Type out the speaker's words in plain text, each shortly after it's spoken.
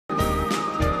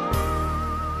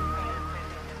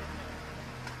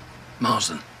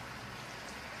Marsden.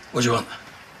 What do you want?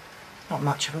 Not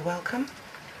much of a welcome.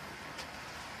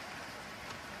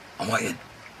 I'm waiting.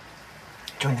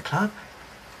 Join the club?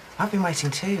 I've been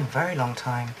waiting too, a very long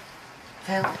time.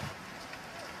 Phil?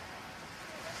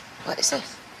 What is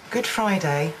this? Good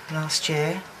Friday last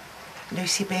year.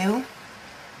 Lucy Beale. What are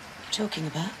you talking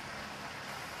about?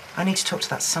 I need to talk to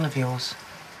that son of yours.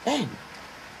 Ben?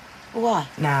 Why?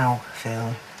 Now,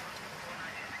 Phil.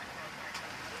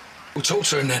 We'll talk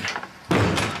to him then.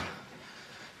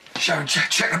 Sharon,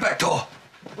 check the back door.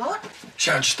 What?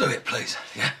 Sharon, just do it, please,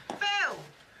 yeah? Phil!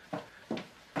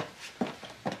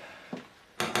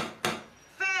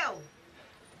 Phil!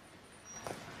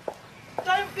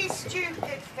 Don't be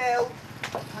stupid, Phil.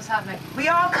 What's happening? We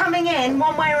are coming in,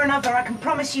 one way or another, I can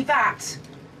promise you that.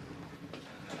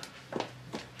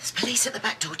 There's police at the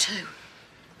back door too.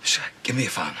 Give me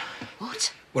your phone.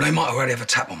 What? Well, they might already have a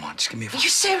tap on mine. Just give me a phone. Are you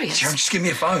serious? Sharon, just give me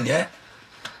a phone, yeah?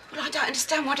 Well, I don't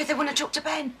understand. Why do they want to talk to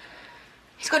Ben?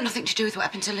 He's got nothing to do with what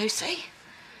happened to Lucy.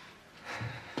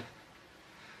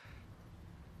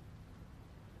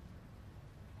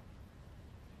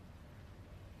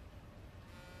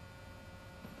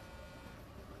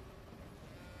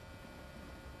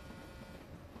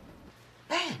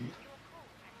 Ben?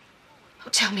 Oh,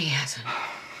 tell me he hasn't.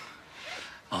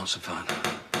 Answer phone.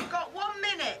 You've got 1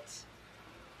 minute.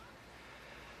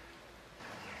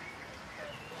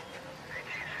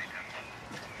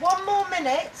 One more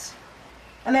minute,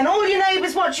 and then all your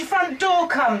neighbours watch your front door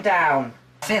come down.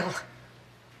 Phil?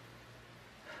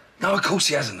 No, of course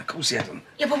he hasn't. Of course he hasn't.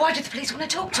 Yeah, but why did the police want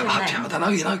to talk to him I then? don't know,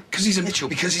 you know, because he's a Mitchell,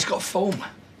 because he's got a form. You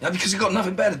know, because he's got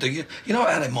nothing better to do. You know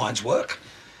how their minds work.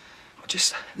 I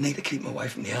just need to keep him away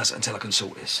from the house until I can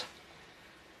sort this.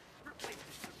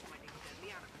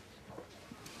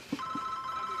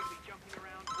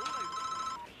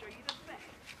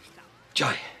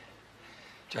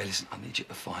 Jay, listen, I need you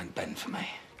to find Ben for me.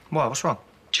 Why? What's wrong?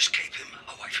 Just keep him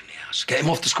away from the house. Get him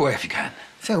off the square if you can.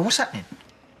 Phil, what's happening?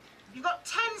 You've got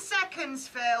 10 seconds,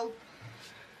 Phil.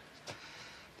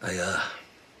 They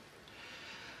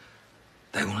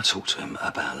want to talk to him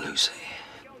about Lucy.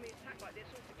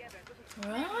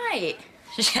 Right.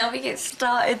 Shall we get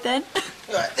started then?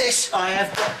 Right, this I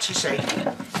have got to see.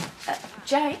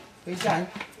 Jay? You done?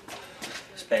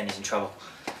 This Ben is in trouble.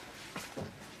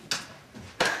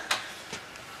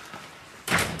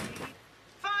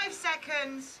 5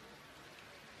 seconds.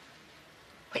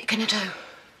 What are you going to do?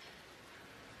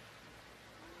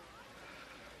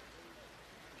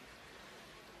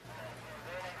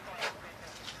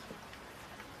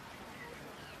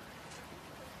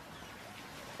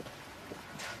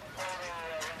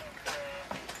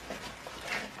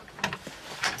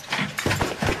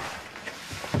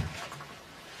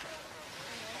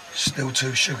 Still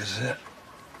 2 sugars, is it?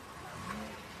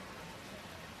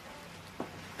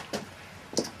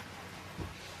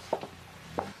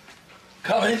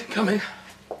 Come in.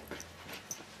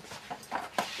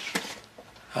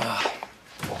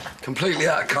 Completely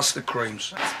out of custard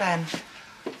creams. That's Ben.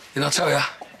 Didn't I tell you?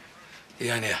 He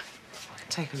ain't here.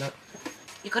 Take a look.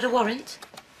 You got a warrant?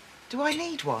 Do I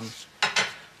need one?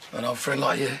 An old friend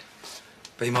like you,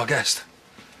 be my guest.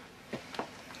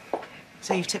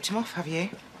 So you've tipped him off, have you?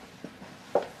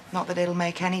 Not that it'll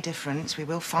make any difference. We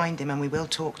will find him and we will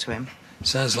talk to him.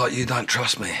 Sounds like you don't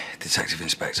trust me, Detective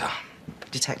Inspector.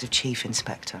 Detective Chief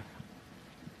Inspector.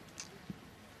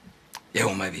 Yeah,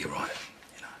 well, maybe you're right,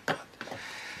 you know. But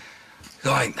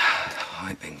I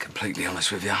ain't been completely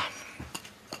honest with you.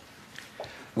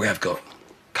 We have got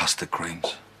custard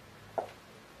creams.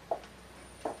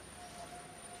 What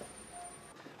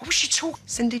was she talking?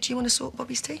 Cindy, do you want to sort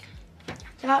Bobby's tea?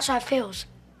 They're outside Phil's.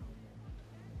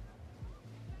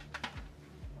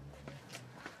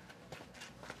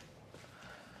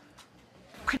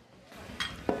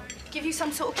 Give you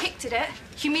some sort of kick, did it?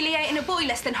 Humiliating a boy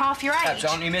less than half your age? Perhaps,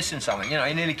 aren't you missing something? You know,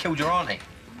 he nearly killed your auntie.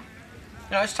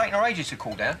 You know, it's taken her ages to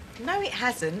cool down. No, it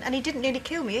hasn't, and he didn't nearly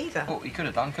kill me either. Well, he could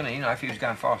have done, couldn't he? You know, if he was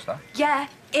going faster. Yeah,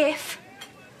 if.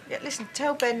 Yeah, listen,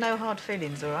 tell Ben no hard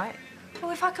feelings, all right?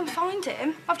 Well, if I can find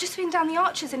him. I've just been down the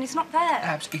Archers and he's not there.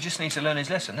 Perhaps he just needs to learn his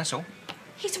lesson, that's all.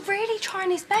 He's really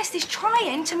trying his best. He's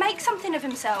trying to make something of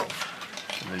himself.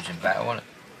 It's a losing battle, isn't it?